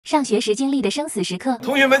上学时经历的生死时刻。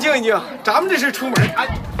同学们静一静，咱们这是出门。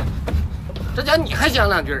哎，这家你还讲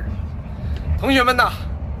两句？同学们呐，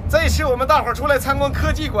这次我们大伙出来参观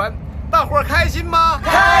科技馆，大伙开心吗？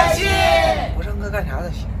开心！不上课干啥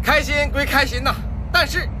呢？开心归开心呐，但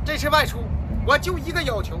是这次外出，我就一个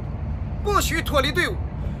要求，不许脱离队伍，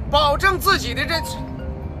保证自己的这。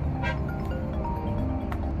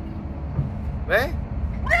喂，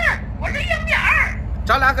不是，我是鹰眼儿。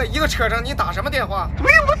咱俩搁一个车上，你打什么电话？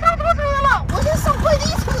对，我上错车了，我先上快递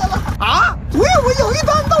车了。啊？对，我有一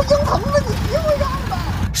单到鹰腾了，你一模一样的。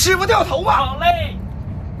师傅掉头吧。好嘞。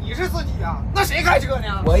你是司机呀？那谁开车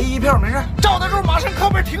呢？我1票没事。找得住马上靠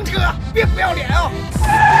边停车，别不要脸啊！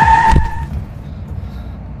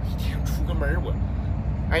一天出个门我，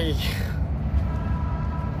哎呀。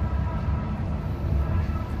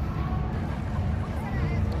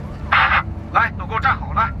来，都给我站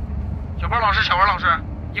好了。小包老师，小王老师，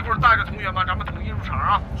一会儿带着同学们，咱们统一入场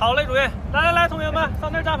啊！好嘞，主任。来，同学们，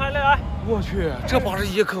上那儿站排来。我去，这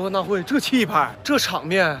81届科幻大会，这气派，这场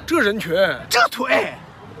面，这人群，这腿，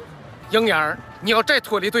鹰眼儿，你要再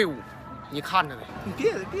脱离队伍，你看着呢。你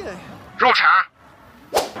别。入场。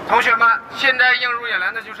同学们，现在映入眼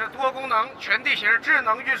帘的就是多功能全地形智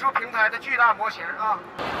能运输平台的巨大模型啊！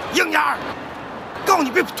鹰眼儿，告诉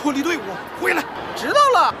你别脱离队伍，回来。知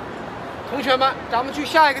道了。同学们，咱们去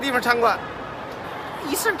下一个地方参观。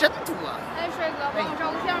你事真多。哎，帅哥，帮我照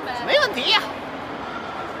个相呗。没问题呀。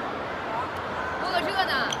我搁这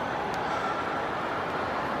呢。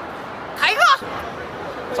凯哥，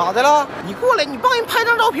咋的了？你过来，你帮人拍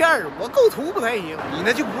张照片，我构图不太行。你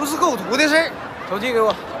那就不是构图的事儿。手机给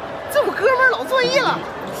我。这我哥们儿老专业了。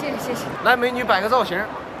谢谢。来，美女摆个造型，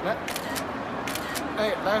来。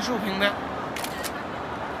哎，来竖屏的。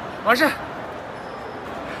完事。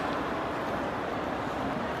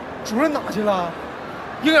主任哪去了？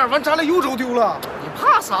鹰眼完，咱俩又走丢了。你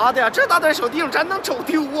怕啥的？这大点小地方，咱能走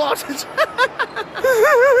丢啊？真是。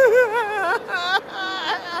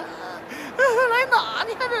来哪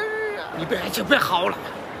呢？这是啊！你别嚎了。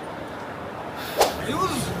哎呦，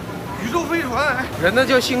宇宙飞船，人那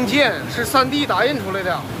叫星舰，是3D 打印出来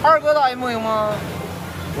的。二哥打印不行吗？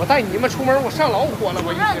我带你们出门，我上老火了，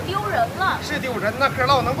我一主任天。丢人了。是丢人，那嗑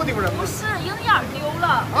唠能不丢人吗不？是，鹰眼丢了。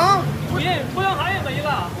啊！主任，脱氧函也没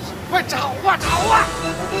了。快找啊！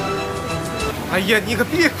哎呀，你可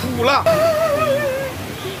别哭了。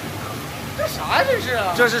这啥呀？这是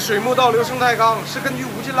啊！这是水木倒流生态缸，是根据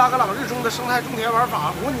五进拉格朗日中的生态种田玩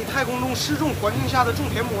法，模拟太空中失重环境下的种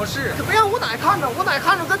田模式。可别让我奶看着，我奶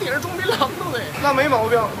看着搁顶上种槟榔呢。那没毛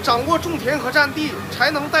病，掌握种田和占地，才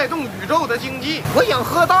能带动宇宙的经济。我想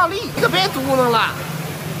喝大力，你可别嘟囔了。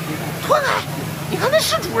脱开！你看那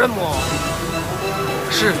是主任不？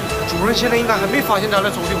是，主任现在应该还没发现咱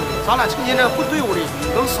俩走丢呢。咱俩趁现在混队伍里，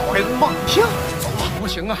能少挨顿骂。行，走吧。不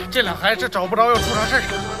行啊，这俩孩子找不着要出啥事儿。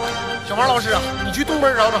小王老师啊，你去东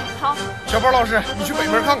门找找。好。小包老师，你去北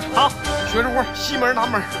门看看。好。学生会西门南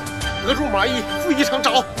门，德柱马一负一层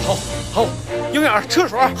找。好。鹰眼厕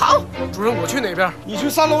所。好。主任，我去哪边？你去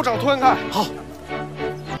3楼找托恩看。好。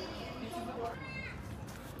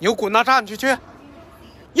你给我滚那站去！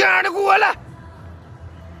鹰眼的过来。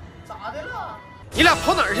咋的了？你俩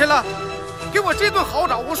跑哪儿去了？给我这顿好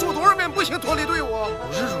找！我说多少遍不行，脱离队伍。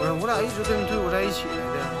不是主任，我俩一直跟队伍在一起来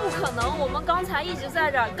的。不可能，我们刚才一直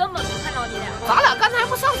在这儿，根本没看着你俩。咱俩刚才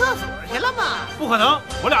不上厕所去了吗？不可能，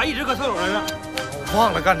我俩一直搁厕所来着。我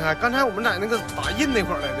忘了刚才我们在那个打印那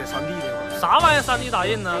块儿来的，3D 那块儿。啥玩意儿3D 打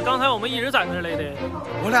印呢？刚才我们一直在那儿来的。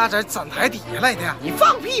我俩在展台底下来的。你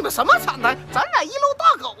放屁吧！什么展台？咱俩1楼大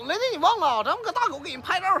狗来的，你忘了？咱们搁大狗给人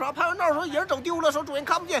拍照啥？拍完照说人走丢了，说主任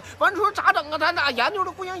看不见，完说咋整啊？咱俩研究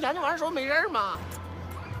了，互相研究完说没人嘛。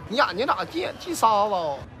你眼睛咋系沙子？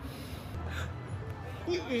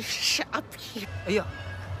你傻逼！哎呀，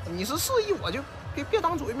你是示意我就别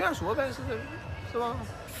当嘴面说呗，是吧？